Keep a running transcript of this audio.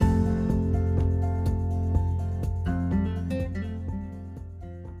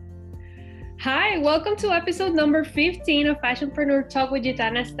Hi, welcome to episode number 15 of Fashionpreneur Talk with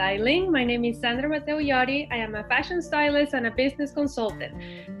Gitana Styling. My name is Sandra Mateo Yori. I am a fashion stylist and a business consultant.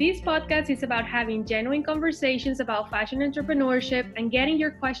 This podcast is about having genuine conversations about fashion entrepreneurship and getting your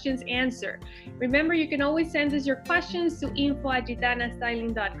questions answered. Remember, you can always send us your questions to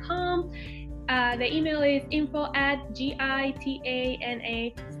info@gitanastyling.com. The email is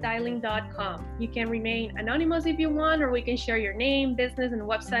info@gitanastyling.com. You can remain anonymous if you want, or we can share your name, business, and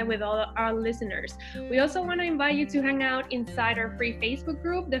website with all our listeners. We also want to invite you to hang out inside our free Facebook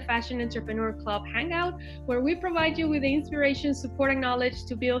group, the Fashion Entrepreneur Club Hangout, where we provide you with the inspiration, support, and knowledge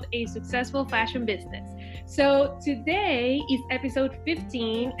to build a successful fashion business. So today is episode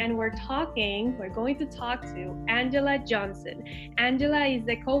 15, and we're going to talk to Angela Johnson. Angela is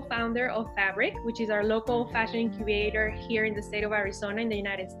the co-founder of Fabric, which is our local fashion incubator here in the state of Arizona in the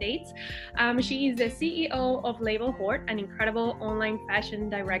United States. She is the CEO of Label Hort, an incredible online fashion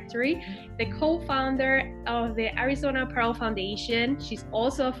directory, the co-founder of the Arizona Apparel Foundation. She's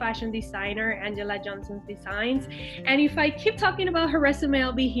also a fashion designer, Angela Johnson's Designs. And if I keep talking about her resume,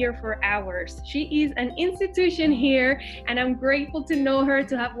 I'll be here for hours. She is an institution here, and I'm grateful to know her,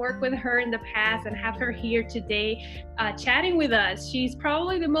 to have worked with her in the past and have her here today chatting with us. She's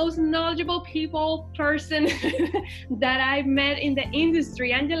probably the most knowledgeable person that I've met in the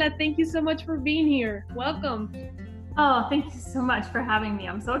industry. Angela, thank you so much for being here. Welcome. Oh, thank you so much for having me.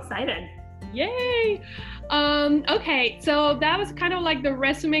 I'm so excited. Yay. Okay, so that was kind of like the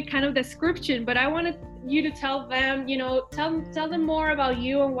resume kind of description, but I wanted you to tell them, tell them more about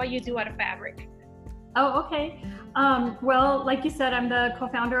you and what you do at Fabric. Oh, okay. Well, like you said, I'm the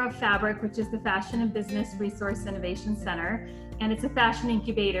co-founder of Fabric, which is the Fashion and Business Resource Innovation Center. And it's a fashion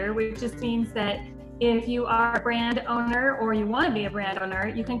incubator, which just means that if you are a brand owner or you want to be a brand owner,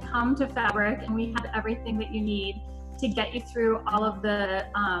 you can come to Fabric and we have everything that you need to get you through all of the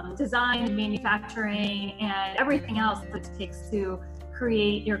design, manufacturing, and everything else that it takes to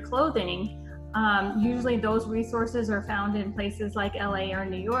create your clothing. Usually those resources are found in places like LA or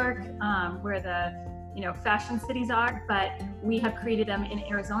New York, where the fashion cities are, but we have created them in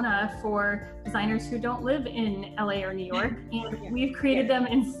Arizona for designers who don't live in LA or New York. And we've created them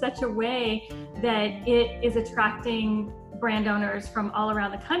in such a way that it is attracting brand owners from all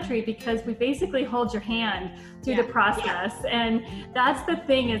around the country, because we basically hold your hand through the process. And that's the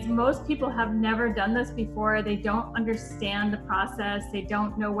thing, is most people have never done this before. They don't understand the process. They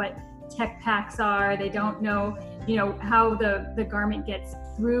don't know what tech packs are. They don't know, how the garment gets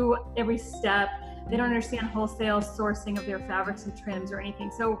through every step. They don't understand wholesale sourcing of their fabrics and trims or anything.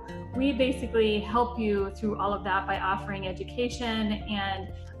 So we basically help you through all of that by offering education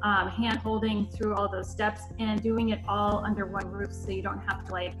and hand-holding through all those steps and doing it all under one roof, so you don't have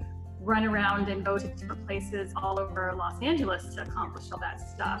to run around and go to different places all over Los Angeles to accomplish all that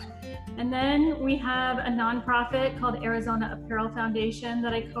stuff. And then we have a nonprofit called Arizona Apparel Foundation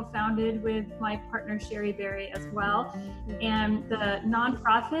that I co-founded with my partner Sherry Berry as well. And the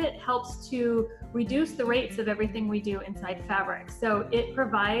nonprofit helps to reduce the rates of everything we do inside Fabric. So it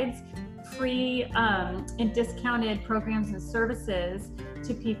provides free and discounted programs and services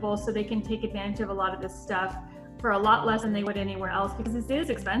to people so they can take advantage of a lot of this stuff for a lot less than they would anywhere else, because it is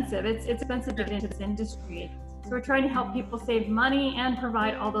expensive. It's expensive to get into this industry. So we're trying to help people save money and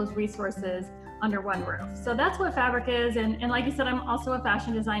provide all those resources under one roof. So that's what Fabric is. And like you said, I'm also a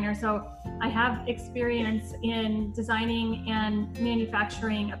fashion designer. So I have experience in designing and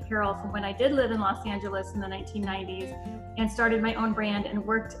manufacturing apparel from when I did live in Los Angeles in the 1990s and started my own brand and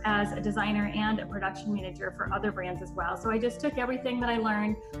worked as a designer and a production manager for other brands as well. So I just took everything that I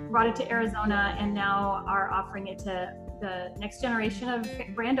learned, brought it to Arizona, and now are offering it to the next generation of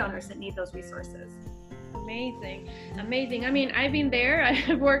brand owners that need those resources. Amazing. I mean, I've been there,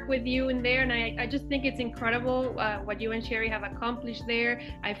 I've worked with you in there, and I just think it's incredible what you and Sherry have accomplished there.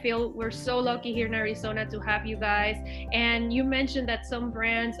 I feel we're so lucky here in Arizona to have you guys. And you mentioned that some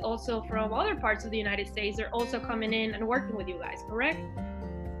brands also from other parts of the United States are also coming in and working with you guys, correct?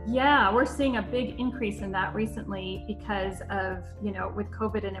 Yeah, we're seeing a big increase in that recently because of, with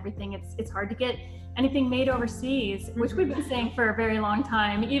COVID and everything, it's hard to get anything made overseas, which we've been saying for a very long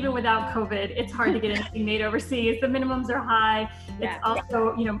time. Even without COVID, it's hard to get anything made overseas. The minimums are high. It's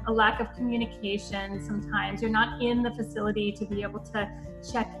also, a lack of communication sometimes. You're not in the facility to be able to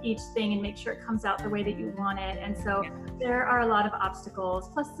check each thing and make sure it comes out the way that you want it. And so there are a lot of obstacles,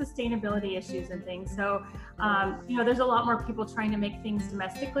 plus sustainability issues and things. So, there's a lot more people trying to make things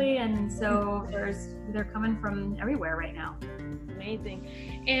domestically. And so they're coming from everywhere right now.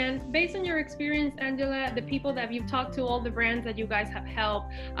 Amazing. And based on your experience, Angela, the people that you've talked to, all the brands that you guys have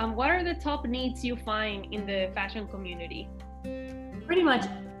helped, what are the top needs you find in the fashion community? Pretty much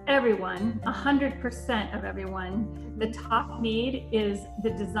everyone, 100% of everyone, the top need is the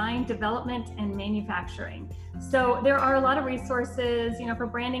design, development, and manufacturing. So there are a lot of resources, you know, for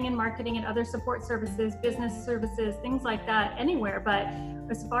branding and marketing and other support services, business services, things like that anywhere. But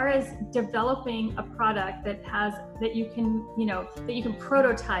as far as developing a product that you can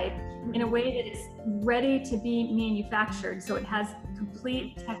prototype in a way that it's ready to be manufactured. So it has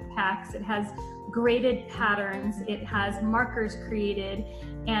complete tech packs, it has graded patterns, it has markers created,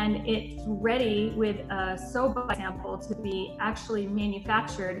 and it's ready with a SOBA sample to be actually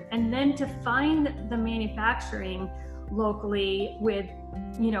manufactured. And then to find the manufacturing locally with,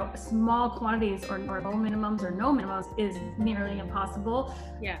 you know, small quantities or low minimums or no minimums is nearly impossible,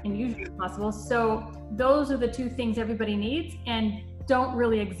 and usually impossible. So those are the two things everybody needs and don't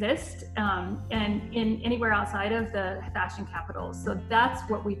really exist and in anywhere outside of the fashion capitals. So that's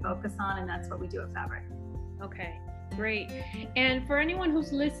what we focus on, and that's what we do at Fabric. Okay, great. And for anyone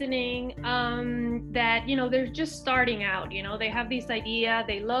who's listening, that, you know, they're just starting out, you know, they have this idea,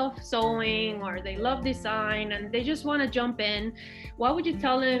 they love sewing or they love design and they just want to jump in, what would you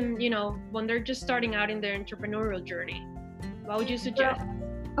tell them, you know, when they're just starting out in their entrepreneurial journey? What would you suggest?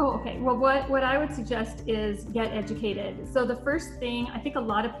 Okay. Well, what I would suggest is get educated. So the first thing, I think a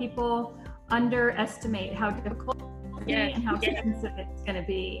lot of people underestimate how difficult and how expensive it's going to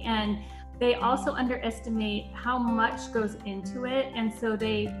be. And they also underestimate how much goes into it. And so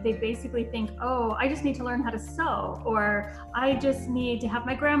they basically think, oh, I just need to learn how to sew, or I just need to have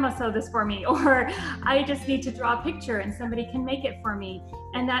my grandma sew this for me, or I just need to draw a picture and somebody can make it for me.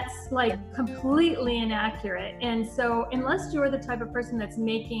 And that's like completely inaccurate. And so unless you're the type of person that's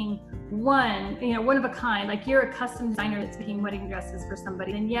making one of a kind, like you're a custom designer that's making wedding dresses for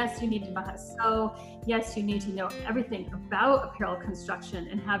somebody, then yes, you need to know how to sew. Yes, you need to know everything about apparel construction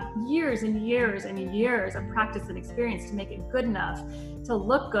and have years and years and years of practice and experience to make it good enough to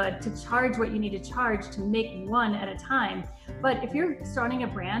look good, to charge what you need to charge to make one at a time. But if you're starting a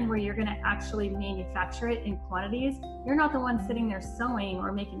brand where you're going to actually manufacture it in quantities, you're not the one sitting there sewing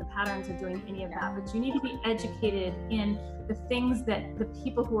or making the patterns or doing any of that, but you need to be educated in the things that the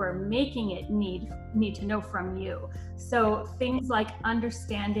people who are making it need to know from you. So things like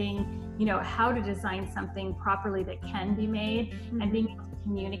understanding, you know, how to design something properly that can be made, and being able to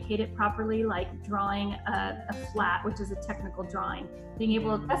communicate it properly, like drawing a flat, which is a technical drawing.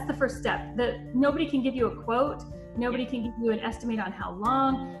 That's the first step. Nobody can give you a quote. Nobody can give you an estimate on how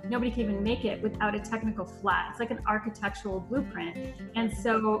long. Nobody can even make it without a technical flat. It's like an architectural blueprint. And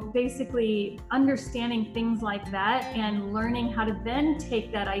so basically understanding things like that and learning how to then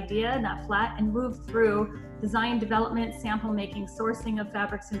take that idea, that flat, and move through design, development, sample making, sourcing of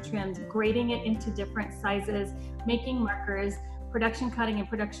fabrics and trims, grading it into different sizes, making markers. Production cutting and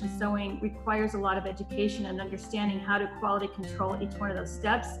production sewing requires a lot of education and understanding how to quality control each one of those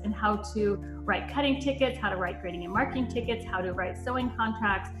steps, and how to write cutting tickets, how to write grading and marking tickets, how to write sewing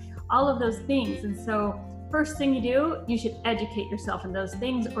contracts, all of those things. And so first thing you do, you should educate yourself in those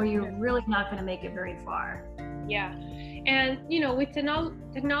things, or you're really not going to make it very far. Yeah. And, you know, with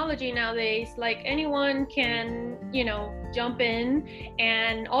technology nowadays, like anyone can, you know, jump in,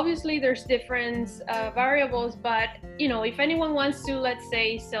 and obviously there's different variables, but, you know, if anyone wants to, let's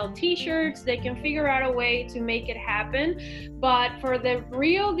say, sell t-shirts, they can figure out a way to make it happen. But for the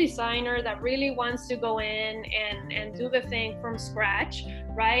real designer that really wants to go in and do the thing from scratch,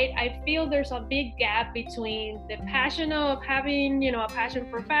 right, I feel there's a big gap between the passion of having, you know, a passion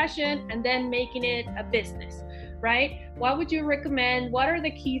for fashion and then making it a business. Right? What would you recommend? What are the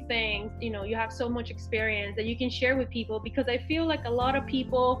key things? You know, you have so much experience that you can share with people, because I feel like a lot of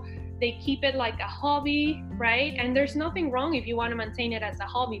people, they keep it like a hobby, right? And there's nothing wrong if you want to maintain it as a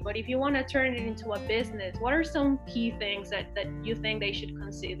hobby, but if you want to turn it into a business, what are some key things that you think they should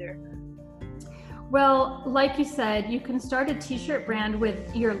consider? Well, like you said, you can start a t-shirt brand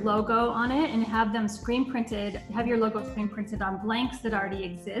with your logo on it and have them have your logo screen printed on blanks that already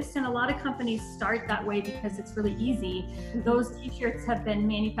exist. And a lot of companies start that way because it's really easy. Those t-shirts have been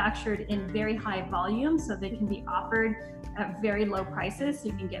manufactured in very high volume, so they can be offered at very low prices. So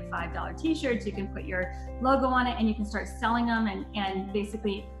you can get $5 t-shirts, you can put your logo on it, and you can start selling them and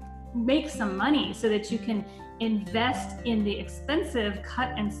basically make some money so that you can invest in the expensive cut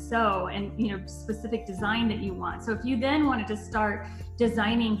and sew and, you know, specific design that you want. So if you then wanted to start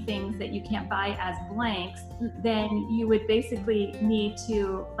designing things that you can't buy as blanks, then you would basically need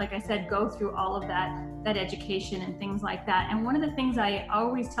to, like I said, go through all of that education and things like that. And one of the things I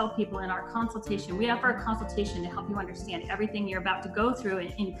always tell people in our consultation, we offer a consultation to help you understand everything you're about to go through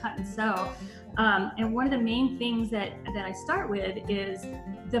in cut and sew. And one of the main things that I start with is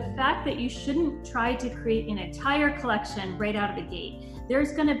the fact that you shouldn't try to create an entire collection right out of the gate.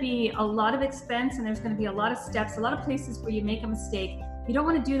 There's going to be a lot of expense, and there's going to be a lot of steps, a lot of places where you make a mistake. You don't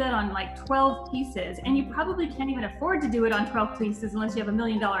want to do that on like 12 pieces, and you probably can't even afford to do it on 12 pieces unless you have $1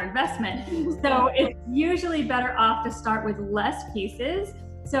 million investment. So it's usually better off to start with less pieces.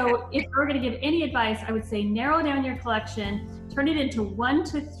 So if we're going to give any advice, I would say narrow down your collection, turn it into 1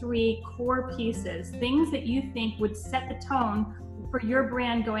 to 3 core pieces, things that you think would set the tone for your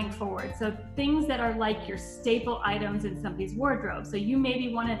brand going forward. So things that are like your staple items in somebody's wardrobe. So you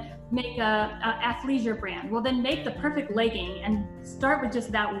maybe want to make a athleisure brand. Well, then make the perfect legging and start with just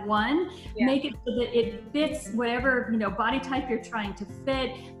that one. Make it so that it fits whatever, you know, body type you're trying to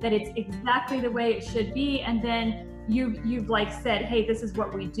fit, that it's exactly the way it should be. And then you've like said, hey, this is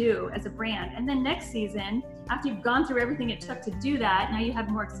what we do as a brand. And then next season, after you've gone through everything it took to do that, now you have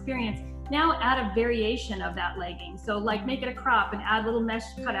more experience. Now add a variation of that legging. So like make it a crop and add little mesh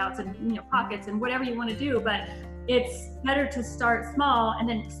cutouts and, you know, pockets and whatever you want to do. But it's better to start small and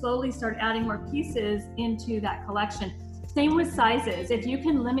then slowly start adding more pieces into that collection. Same with sizes. If you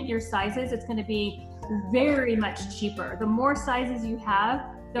can limit your sizes, it's going to be very much cheaper. The more sizes you have,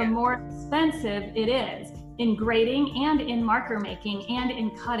 the more expensive it is in grading and in marker making and in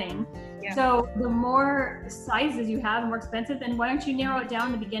cutting. So the more sizes you have, the more expensive, then why don't you narrow it down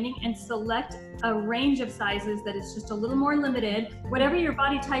in the beginning and select a range of sizes that is just a little more limited, whatever your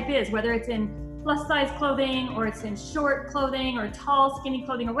body type is, whether it's in plus size clothing or it's in short clothing or tall skinny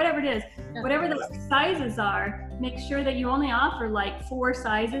clothing or whatever it is, whatever those sizes are, make sure that you only offer like 4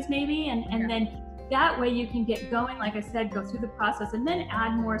 sizes maybe, and then that way you can get going, like I said, go through the process and then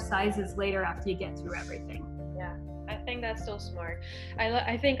add more sizes later after you get through everything. I think that's so smart.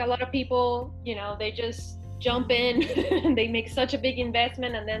 I think a lot of people, you know, they just jump in and they make such a big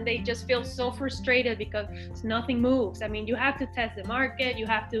investment and then they just feel so frustrated because nothing moves. I mean, you have to test the market, you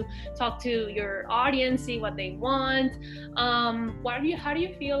have to talk to your audience, see what they want. How do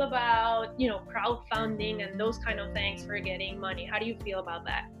you feel about, you know, crowdfunding and those kind of things for getting money? How do you feel about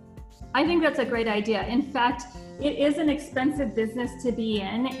that? I think that's a great idea. In fact, it is an expensive business to be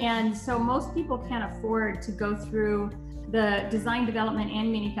in. And so most people can't afford to go through the design, development,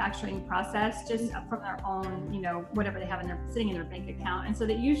 and manufacturing process just from their own, you know, whatever they have sitting in their bank account. And so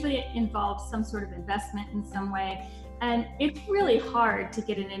that usually involves some sort of investment in some way. And it's really hard to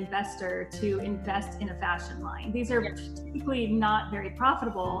get an investor to invest in a fashion line. These are typically not very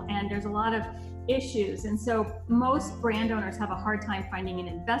profitable, and there's a lot of issues. And so most brand owners have a hard time finding an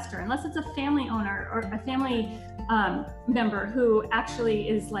investor, unless it's a family owner or a family member who actually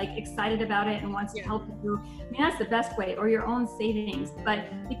is like excited about it and wants to help you. I mean, that's the best way, or your own savings. But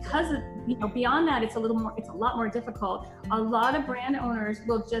because of, you know, beyond that, it's a lot more difficult. A lot of brand owners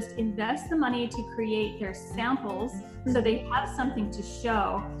will just invest the money to create their samples so they have something to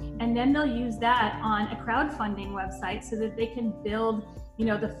show, and then they'll use that on a crowdfunding website so that they can build, you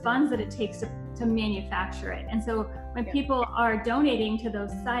know, the funds that it takes to manufacture it. And so when people are donating to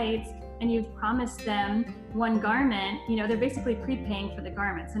those sites and you've promised them one garment, you know, they're basically prepaying for the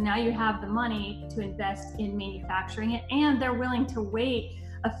garment. So now you have the money to invest in manufacturing it, and they're willing to wait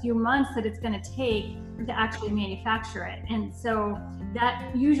a few months that it's going to take to actually manufacture it. And so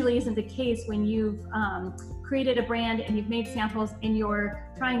that usually isn't the case when you've created a brand and you've made samples and you're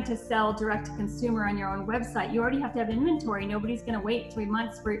trying to sell direct to consumer on your own website. You already have to have inventory. Nobody's going to wait 3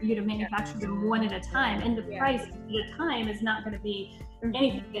 months for you to manufacture them one at a time. And the price at a time is not going to be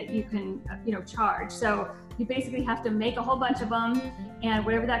anything that you can, you know, charge. So you basically have to make a whole bunch of them, and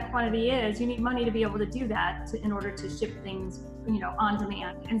whatever that quantity is, you need money to be able to do that in order to ship things, you know, on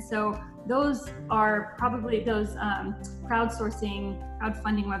demand. And so those are probably crowdfunding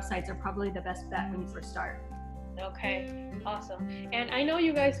websites are probably the best bet when you first start. Okay, awesome. And I know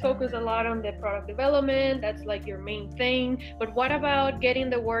you guys focus a lot on the product development, that's like your main thing, but what about getting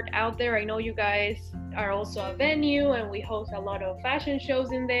the word out there? I know you guys are also a venue and we host a lot of fashion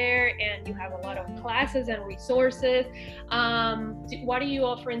shows in there, and you have a lot of classes and resources. What do you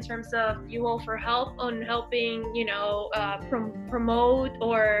offer in terms of, you offer help on helping, you know, promote,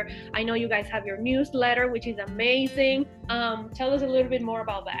 or I know you guys have your newsletter, which is amazing. Tell us a little bit more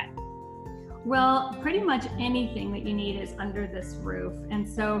about that. Well, pretty much anything that you need is under this roof. And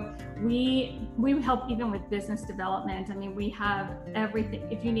so we help even with business development. I mean, we have everything.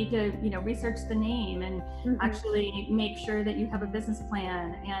 If you need to, you know, research the name and actually make sure that you have a business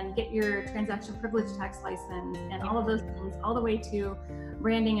plan and get your transaction privilege tax license and all of those things, all the way to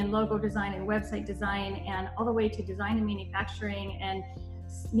branding and logo design and website design, and all the way to design and manufacturing and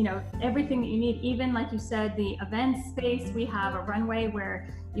everything that you need. Even like you said, the event space, we have a runway where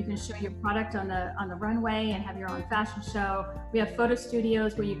you can show your product on the runway and have your own fashion show. We have photo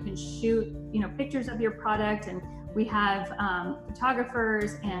studios where you can shoot, pictures of your product, and we have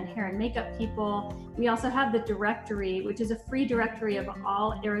photographers and hair and makeup people. We also have the directory, which is a free directory of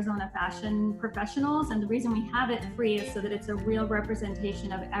all Arizona fashion professionals. And the reason we have it free is so that it's a real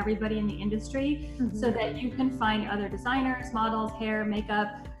representation of everybody in the industry, so that you can find other designers, models, hair,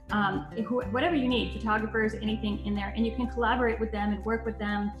 makeup, whatever you need, photographers, anything in there, and you can collaborate with them and work with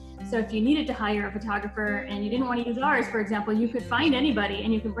them. So if you needed to hire a photographer and you didn't want to use ours, for example, you could find anybody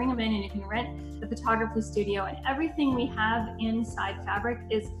and you can bring them in and you can rent the photography studio. And everything we have inside Fabric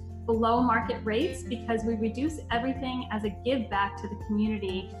is below market rates because we reduce everything as a give back to the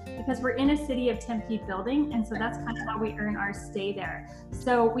community, because we're in a City of Tempe building, and so that's kind of how we earn our stay there.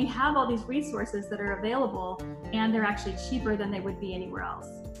 So we have all these resources that are available, and they're actually cheaper than they would be anywhere else.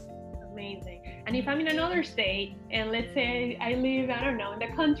 Amazing. And if I'm in another state, and let's say I live, I don't know, in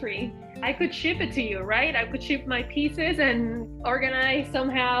the country, I could ship it to you, right? I could ship my pieces and organize,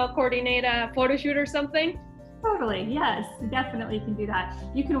 somehow coordinate a photo shoot or something. Totally, yes, definitely can do that.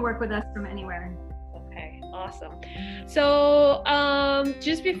 You can work with us from anywhere. Okay, awesome. So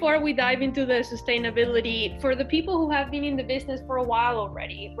just before we dive into the sustainability, for the people who have been in the business for a while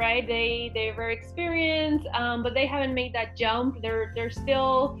already, right? They're very experienced, but they haven't made that jump. They're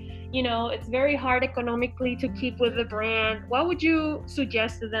still, it's very hard economically to keep with the brand. What would you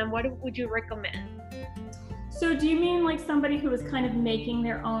suggest to them? What would you recommend? So do you mean like somebody who is kind of making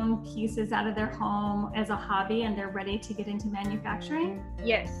their own pieces out of their home as a hobby and they're ready to get into manufacturing?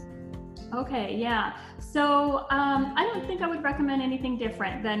 Yes. Okay, yeah. So I don't think I would recommend anything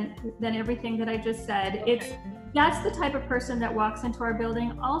different than everything that I just said. Okay. That's the type of person that walks into our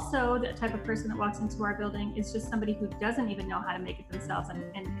building. Also, the type of person that walks into our building is just somebody who doesn't even know how to make it themselves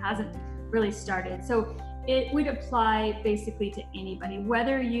and hasn't really started. So it would apply basically to anybody,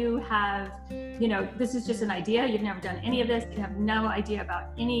 whether you have, this is just an idea, you've never done any of this, you have no idea about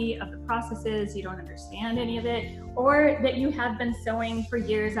any of the processes, you don't understand any of it, or that you have been sewing for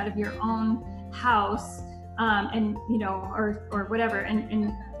years out of your own house, or whatever,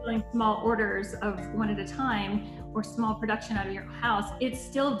 and doing small orders of one at a time or small production out of your house. It's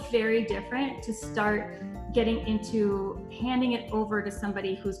still very different to start getting into handing it over to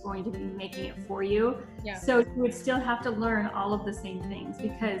somebody who's going to be making it for you. Yeah. So you would still have to learn all of the same things,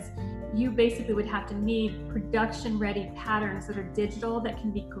 because you basically would have to need production ready patterns that are digital, that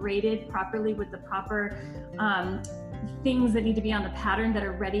can be graded properly with the proper things that need to be on the pattern that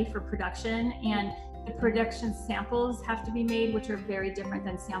are ready for production. And the production samples have to be made, which are very different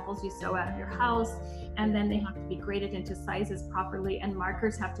than samples you sew out of your house. And then they have to be graded into sizes properly, and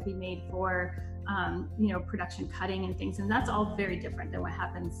markers have to be made for production cutting and things. And that's all very different than what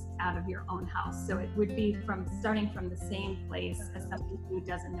happens out of your own house. So it would be starting from the same place as somebody who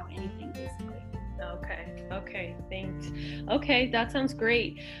doesn't know anything, basically. Okay, thanks. Okay, that sounds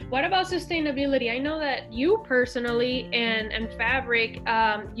great. What about sustainability? I know that you personally and Fabric,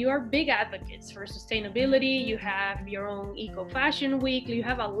 you are big advocates for sustainability. You have your own Eco Fashion Week. You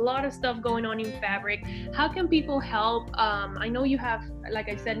have a lot of stuff going on in Fabric. How can people help? I know you have, like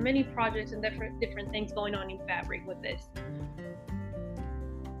I said, many projects and different things going on in Fabric with this.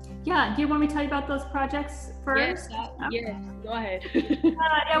 Yeah, do you want me to tell you about those projects first? Yes, go ahead.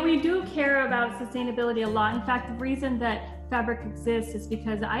 Yeah, we do care about sustainability a lot. In fact, the reason that Fabric exists is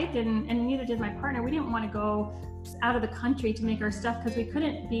because I didn't, and neither did my partner, we didn't want to go out of the country to make our stuff because we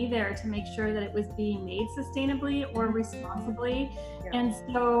couldn't be there to make sure that it was being made sustainably or responsibly. Yeah.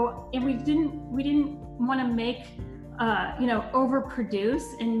 And we didn't want to make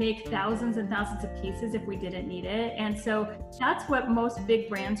overproduce and make thousands and thousands of pieces if we didn't need it. And so that's what most big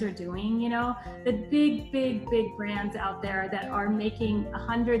brands are doing. The big brands out there that are making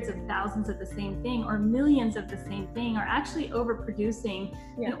hundreds of thousands of the same thing or millions of the same thing are actually overproducing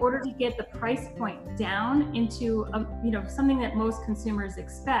in order to get the price point down into something that most consumers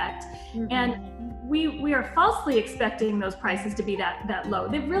expect. Mm-hmm. And we are falsely expecting those prices to be that low.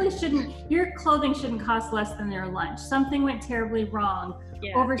 They really shouldn't. Your clothing shouldn't cost less than your lunch. Something went terribly wrong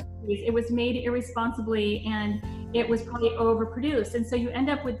overseas. It was made irresponsibly, and it was probably overproduced. And so you end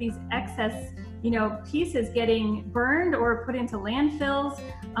up with these excess, pieces getting burned or put into landfills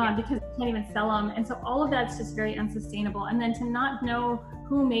because you can't even sell them. And so all of that's just very unsustainable. And then to not know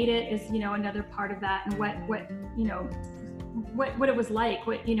who made it is, another part of that, and what it was like,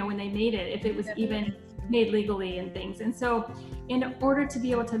 when they made it, if it was even made legally and things. And so in order to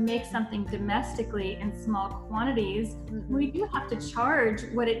be able to make something domestically in small quantities, we do have to charge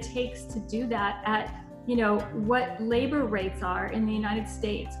what it takes to do that at what labor rates are in the United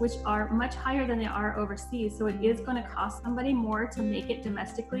States, which are much higher than they are overseas. So it is going to cost somebody more to make it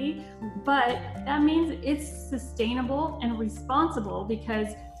domestically, but that means it's sustainable and responsible because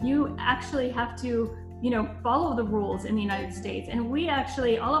you actually have to follow the rules in the United States. And we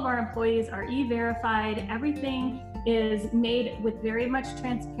actually, all of our employees are e-verified. Everything is made with very much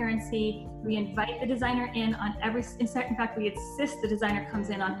transparency. We invite the designer in on in fact, we insist the designer comes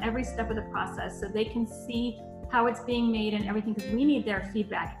in on every step of the process so they can see how it's being made and everything, because we need their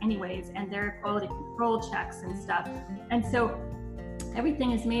feedback anyways, and their quality control checks and stuff. And so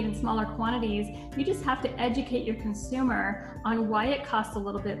everything is made in smaller quantities. You just have to educate your consumer on why it costs a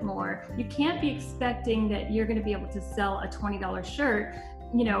little bit more. You can't be expecting that you're going to be able to sell a $20 shirt,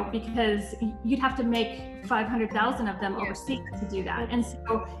 because you'd have to make 500,000 of them overseas to do that. And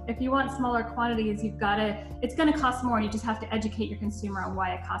so if you want smaller quantities, it's going to cost more, and you just have to educate your consumer on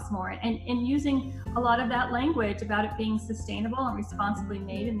why it costs more. And using a lot of that language about it being sustainable and responsibly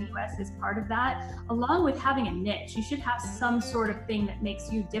made in the US is part of that, along with having a niche. You should have some sort of thing that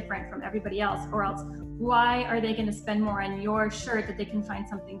makes you different from everybody else, or else why are they going to spend more on your shirt that they can find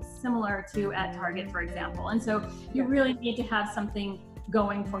something similar to at Target, for example? And so you really need to have something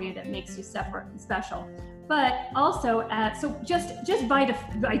going for you that makes you separate and special. But also, so just by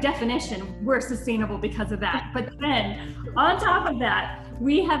definition, we're sustainable because of that. But then on top of that,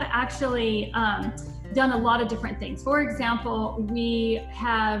 we have actually done a lot of different things. For example, we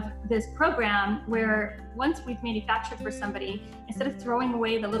have this program where once we've manufactured for somebody, instead of throwing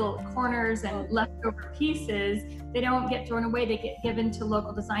away the little corners and leftover pieces, they don't get thrown away, they get given to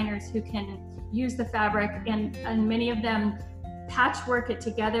local designers who can use the fabric, and many of them patchwork it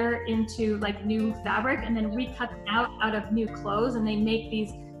together into like new fabric and then recut them out of new clothes, and they make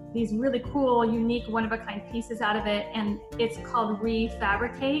these really cool, unique, one-of-a-kind pieces out of it, and it's called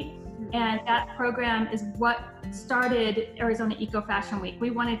Refabricate. And that program is what started Arizona Eco Fashion Week.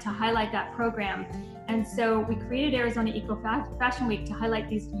 We wanted to highlight that program, and so we created Arizona Eco Fashion Week to highlight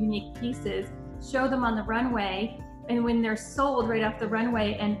these unique pieces, show them on the runway, and when they're sold right off the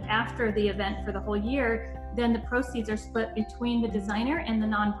runway and after the event for the whole year, then the proceeds are split between the designer and the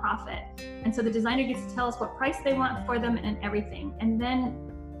nonprofit. And so the designer gets to tell us what price they want for them and everything. And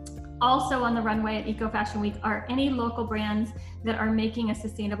then also on the runway at Eco Fashion Week are any local brands that are making a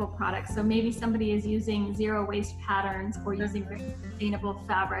sustainable product. So maybe somebody is using zero waste patterns or using very sustainable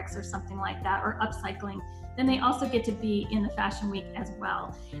fabrics or something like that, or upcycling. Then they also get to be in the Fashion Week as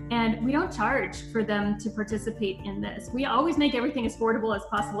well. And we don't charge for them to participate in this. We always make everything as affordable as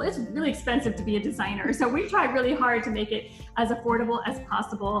possible. It's really expensive to be a designer, so we try really hard to make it as affordable as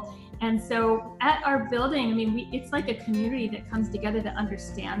possible. And so at our building, I mean, it's like a community that comes together that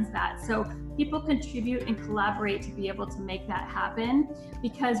understands that. So people contribute and collaborate to be able to make that happen,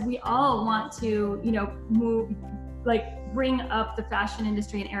 because we all want to, bring up the fashion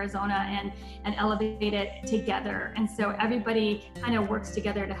industry in Arizona and elevate it together. And so everybody kind of works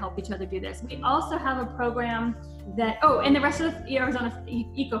together to help each other do this. We also have a program that, and the rest of the Arizona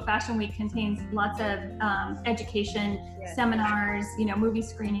Eco Fashion Week contains lots of education, seminars, movie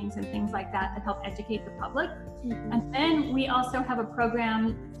screenings and things like that help educate the public. Mm-hmm. And then we also have a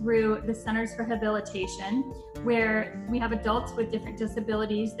program through the Centers for Habilitation, where we have adults with different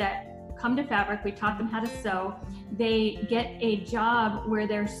disabilities that come to Fabric. We taught them how to sew. They get a job where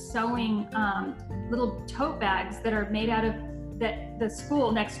they're sewing little tote bags that are made out of the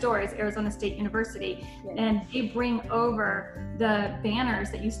school next door is Arizona State University. And they bring over the banners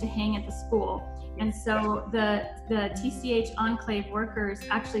that used to hang at the school. And so the TCH Enclave workers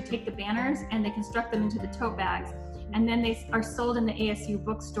actually take the banners and they construct them into the tote bags. And then they are sold in the ASU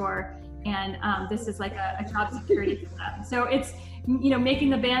bookstore. And this is like a job security for them. So it's,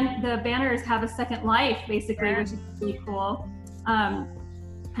 making the banners have a second life, basically, which is really cool. And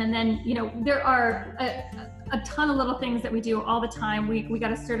then, there are a ton of little things that we do all the time. We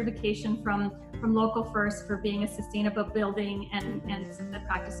got a certification from Local First for being a sustainable building, and some of the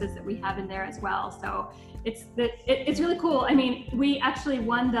practices that we have in there as well. So it's really cool. I mean, we actually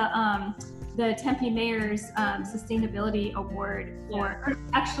won the Tempe Mayor's Sustainability Award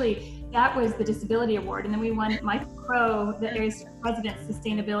actually that was the Disability Award, and then we won Michael Crow, the area's President's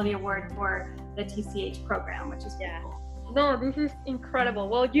Sustainability Award for the TCH program, which is pretty cool. No, this is incredible.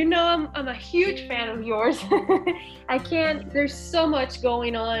 Well, I'm a huge fan of yours. There's so much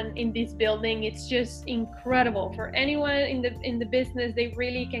going on in this building. It's just incredible. For anyone in the business, they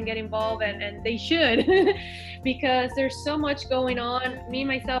really can get involved, and they should, because there's so much going on. Me,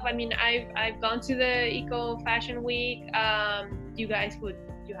 myself, I mean, I've gone to the Eco Fashion Week. You guys would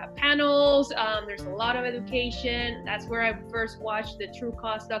you have panels. There's a lot of education. That's where I first watched the True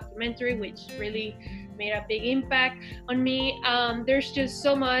Cost documentary, which really made a big impact on me. There's just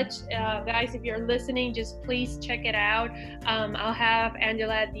so much. Guys, if you're listening, just please check it out. I'll have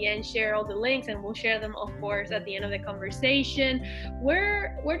Angela at the end share all the links, and we'll share them, of course, at the end of the conversation.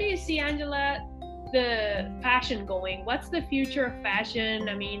 Where do you see, Angela, the fashion going? What's the future of fashion?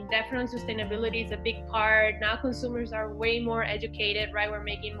 I mean, definitely sustainability is a big part. Now consumers are way more educated, right? We're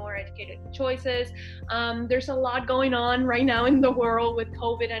making more educated choices. There's a lot going on right now in the world with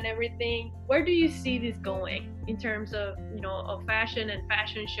COVID and everything. Where do you see this going in terms of, of fashion and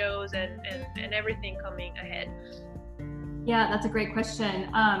fashion shows and everything coming ahead? Yeah, that's a great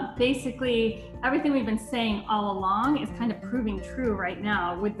question. Basically, everything we've been saying all along is kind of proving true right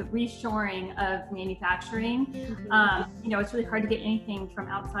now with the reshoring of manufacturing. It's really hard to get anything from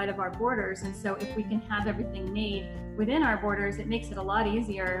outside of our borders. And so if we can have everything made within our borders, it makes it a lot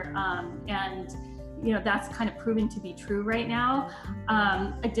easier. That's kind of proving to be true right now.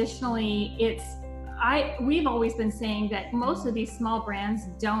 Additionally, we've always been saying that most of these small brands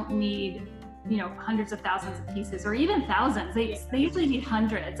don't need hundreds of thousands of pieces or even thousands. They usually need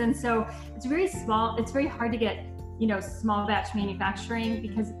hundreds. And so it's very small. It's very hard to get, small batch manufacturing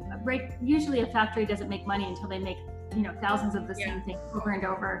because usually a factory doesn't make money until they make, thousands of the same thing over and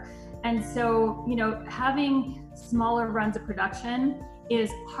over. And so, having smaller runs of production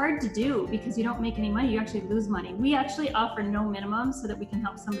is hard to do because you don't make any money, you actually lose money. We actually offer no minimum so that we can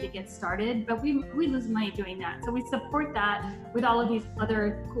help somebody get started, but we lose money doing that. So we support that with all of these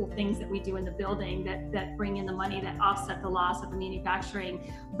other cool things that we do in the building that bring in the money that offset the loss of the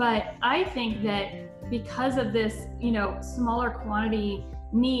manufacturing. But I think that because of this, smaller quantity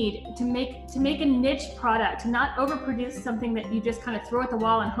need to make a niche product, to not overproduce something that you just kind of throw at the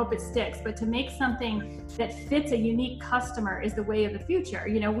wall and hope it sticks, but to make something that fits a unique customer is the way of the future.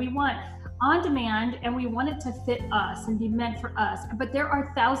 We want on demand and we want it to fit us and be meant for us. But there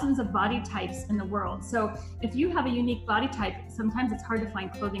are thousands of body types in the world. So if you have a unique body type, sometimes it's hard to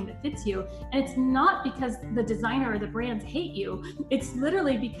find clothing that fits you. And it's not because the designer or the brands hate you. It's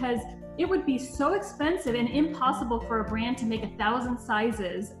literally because it would be so expensive and impossible for a brand to make 1,000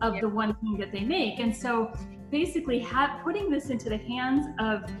 sizes of the one thing that they make. And so basically putting this into the hands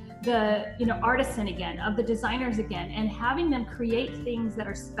of the artisan again, of the designers again, and having them create things that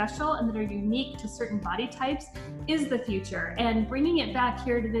are special and that are unique to certain body types is the future. And bringing it back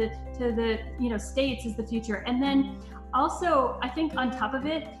here to the States is the future. And then also, I think on top of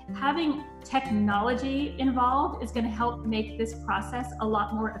it, having technology involved is going to help make this process a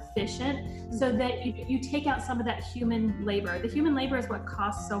lot more efficient so that you take out some of that human labor. The human labor is what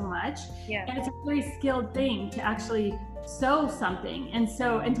costs so much. And it's a very skilled thing to actually sew something and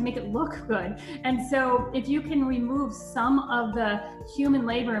to make it look good. And so if you can remove some of the human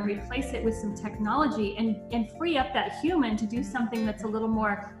labor and replace it with some technology and free up that human to do something that's a little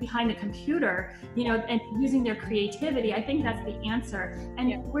more behind the computer, and using their creativity, I think that's the answer.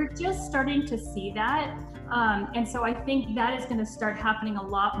 And we're just starting to see that. And so I think that is going to start happening a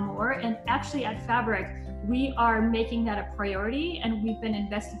lot more. And actually at Fabric, we are making that a priority, and we've been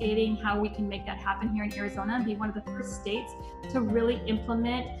investigating how we can make that happen here in Arizona and be one of the first states to really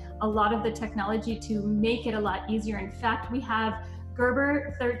implement a lot of the technology to make it a lot easier. In fact, we have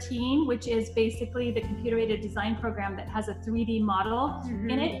Gerber 13, which is basically the computer-aided design program that has a 3D model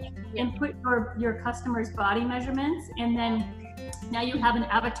in it. You input your customer's body measurements, and then now you have an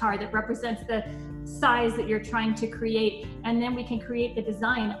avatar that represents the size that you're trying to create, and then we can create the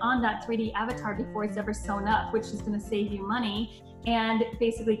design on that 3D avatar before it's ever sewn up, which is going to save you money and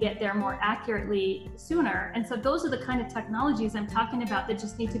basically get there more accurately sooner. And so those are the kind of technologies I'm talking about that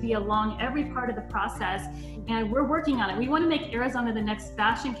just need to be along every part of the process, and we're working on it. We want to make Arizona the next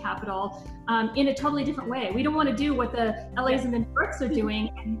fashion capital in a totally different way. We don't want to do what the LAs and the New Yorks are doing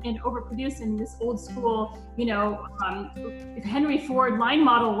and overproduce in this old school, Henry Ford line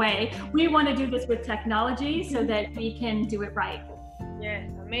model way. We want to do this with technology so that we can do it right. Yes,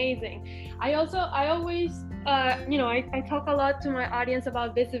 amazing. I always, I talk a lot to my audience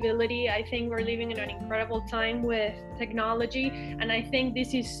about visibility. I think we're living in an incredible time with technology, and I think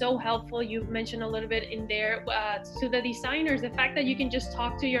this is so helpful. You've mentioned a little bit in there to the designers, the fact that you can just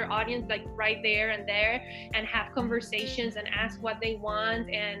talk to your audience like right there and have conversations and ask what they want,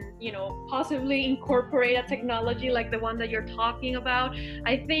 and possibly incorporate a technology like the one that you're talking about.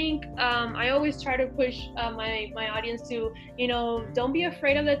 I think I always try to push my audience to don't be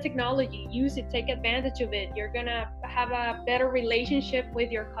afraid of the technology. Use it, take advantage of it. You're gonna have a better relationship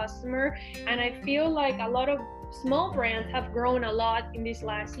with your customer. And I feel like a lot of small brands have grown a lot in these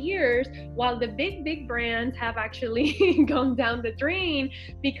last years, while the big brands have actually gone down the drain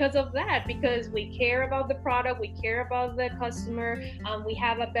because of that, because we care about the product, we care about the customer, we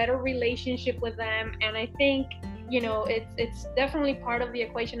have a better relationship with them. And I think, you know, it's definitely part of the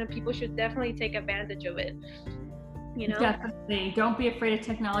equation, and people should definitely take advantage of it. You know? Definitely. Don't be afraid of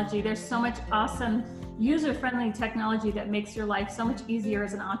technology. There's so much awesome user-friendly technology that makes your life so much easier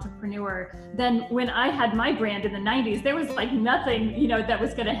as an entrepreneur than when I had my brand in the 90s. There was like nothing, you know, that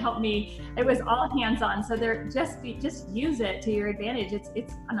was going to help me. It was all hands-on. So there, just use it to your advantage.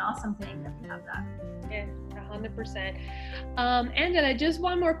 It's an awesome thing that we have that. Yeah, 100%. Angela, just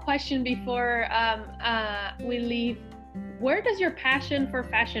one more question before we leave. Where does your passion for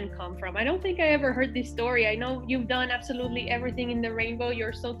fashion come from? I don't think I ever heard this story. I know you've done absolutely everything in the rainbow.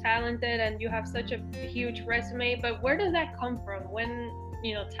 You're so talented and you have such a huge resume, but where does that come from? When,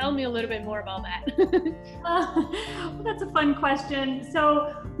 you know, tell me a little bit more about that. Well, that's a fun question.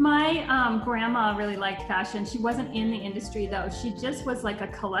 So my grandma really liked fashion. She wasn't in the industry though. She just was like a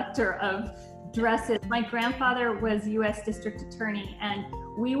collector of dresses. My grandfather was U.S. District Attorney, and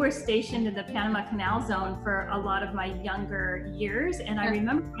we were stationed in the Panama Canal Zone for a lot of my younger years. And I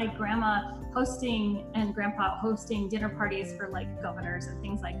remember my grandma hosting and grandpa hosting dinner parties for like governors and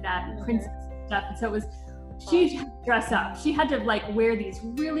things like that, and princes and stuff. And so it was, she'd dress up. She had to like wear these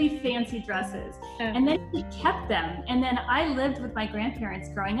really fancy dresses, and then she kept them. And then I lived with my grandparents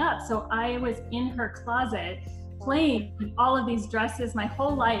growing up. So I was in her closet playing with all of these dresses my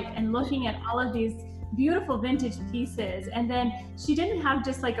whole life and looking at all of these beautiful vintage pieces. And then she didn't have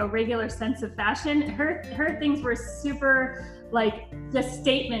just like a regular sense of fashion. Her things were super like just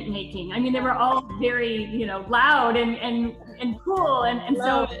statement making. I mean, they were all very, you know, loud and cool. And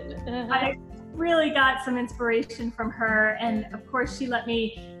so I really got some inspiration from her. And of course she let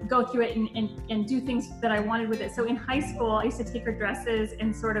me go through it and do things that I wanted with it. So in high school, I used to take her dresses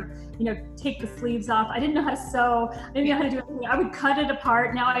and sort of, you know, take the sleeves off. I didn't know how to sew. I didn't know how to do anything. I would cut it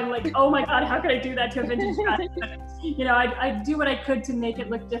apart. Now I'm like, oh my God, how could I do that to a vintage dress? You know, I'd do what I could to make it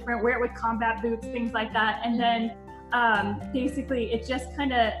look different, wear it with combat boots, things like that. And then basically it just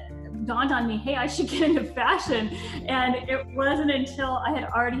kind of dawned on me, hey, I should get into fashion. And it wasn't until I had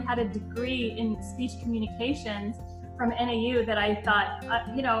already had a degree in speech communications from NAU that I thought,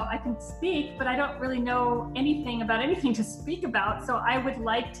 you know, I can speak, but I don't really know anything about anything to speak about. So I would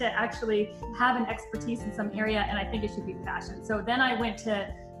like to actually have an expertise in some area, and I think it should be fashion. So then I went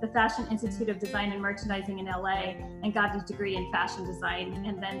to the Fashion Institute of Design and Merchandising in LA and got a degree in fashion design,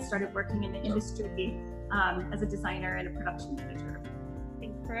 and then started working in the industry as a designer and a production manager.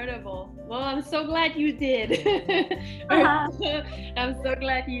 Incredible. Well, I'm so glad you did. I'm so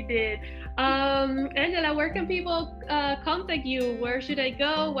glad you did. Angela, where can people contact you? Where should I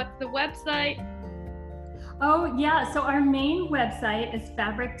go? What's the website? Oh yeah, so our main website is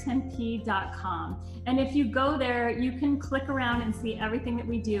fabrictempe.com. And if you go there, you can click around and see everything that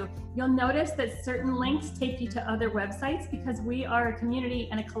we do. You'll notice that certain links take you to other websites because we are a community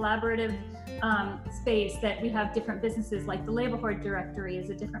and a collaborative space that we have different businesses, like the Labor Hoard Directory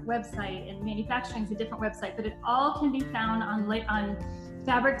is a different website and manufacturing is a different website, but it all can be found on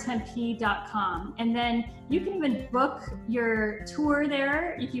fabrictempe.com. And then you can even book your tour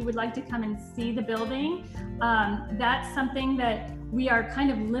there if you would like to come and see the building. That's something that we are kind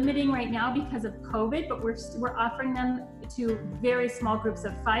of limiting right now because of COVID, but we're offering them to very small groups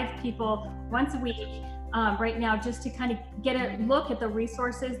of 5 people once a week right now, just to kind of get a look at the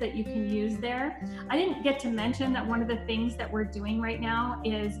resources that you can use there. I didn't get to mention that one of the things that we're doing right now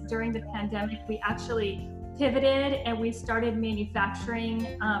is during the pandemic, we actually pivoted and we started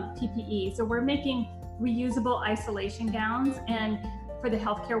manufacturing PPE. So we're making reusable isolation gowns and for the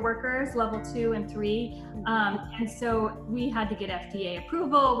healthcare workers, level 2 and 3. And so we had to get FDA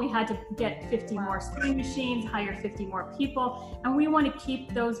approval. We had to get 50 more sewing machines, hire 50 more people, and we want to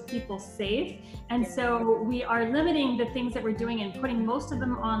keep those people safe. And so we are limiting the things that we're doing and putting most of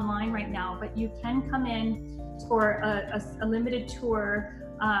them online right now, but you can come in for a limited tour,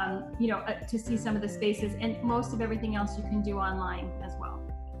 you know, to see some of the spaces, and most of everything else you can do online as well.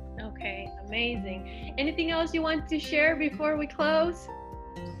 Okay, amazing. Anything else you want to share before we close?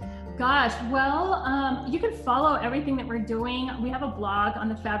 Gosh, well, you can follow everything that we're doing. We have a blog on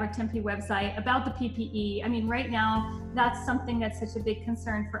the Fabric Tempe website about the PPE. I mean, right now, that's something that's such a big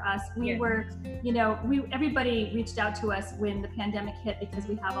concern for us. We Yeah. were, everybody reached out to us when the pandemic hit because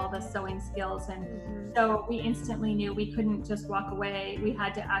we have all the sewing skills. And so we instantly knew we couldn't just walk away. We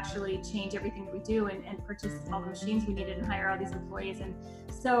had to actually change everything that we do and purchase all the machines we needed and hire all these employees. And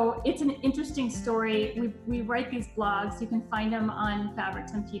so it's an interesting story. We write these blogs. You can find them on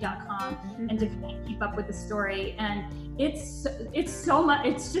fabrictemp.com and to keep up with the story. And it's so much.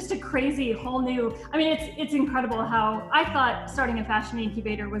 It's just a crazy whole new. I mean, it's incredible how I thought starting a fashion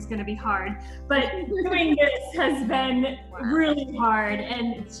incubator was going to be hard, but doing this has been really hard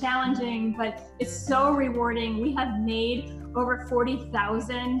and challenging. But it's so rewarding. We have made over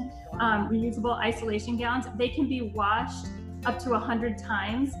 40,000 reusable isolation gowns. They can be washed up to 100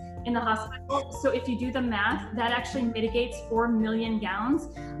 times in the hospital. So if you do the math, that actually mitigates 4 million gowns.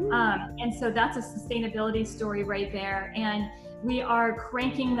 And so that's a sustainability story right there. And we are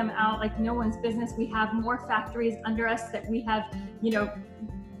cranking them out like no one's business. We have more factories under us that we have,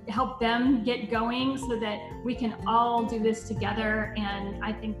 help them get going so that we can all do this together. And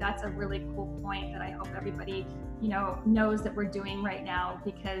I think that's a really cool point that I hope everybody knows that we're doing right now,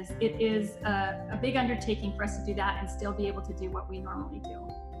 because it is a big undertaking for us to do that and still be able to do what we normally do.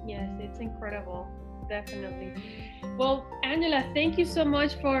 Yes, it's incredible. Definitely. Well, Angela, thank you so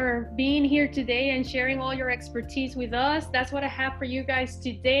much for being here today and sharing all your expertise with us. That's what I have for you guys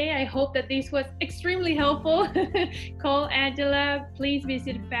today. I hope that this was extremely helpful. Call Angela. Please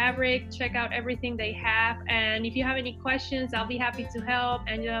visit Fabric. Check out everything they have. And if you have any questions, I'll be happy to help.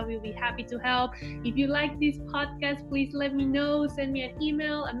 Angela will be happy to help. If you like this podcast, please let me know. Send me an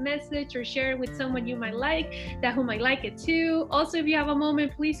email, a message, or share it with someone you might like, who might like it too. Also, if you have a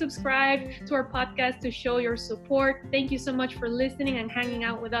moment, please subscribe to our podcast to show your support. Thank you so much for listening and hanging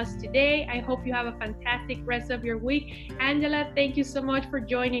out with us today. I hope you have a fantastic rest of your week. Angela, thank you so much for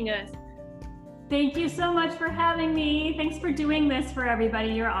joining us. Thank you so much for having me. Thanks for doing this for everybody.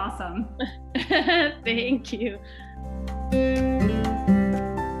 You're awesome. Thank you.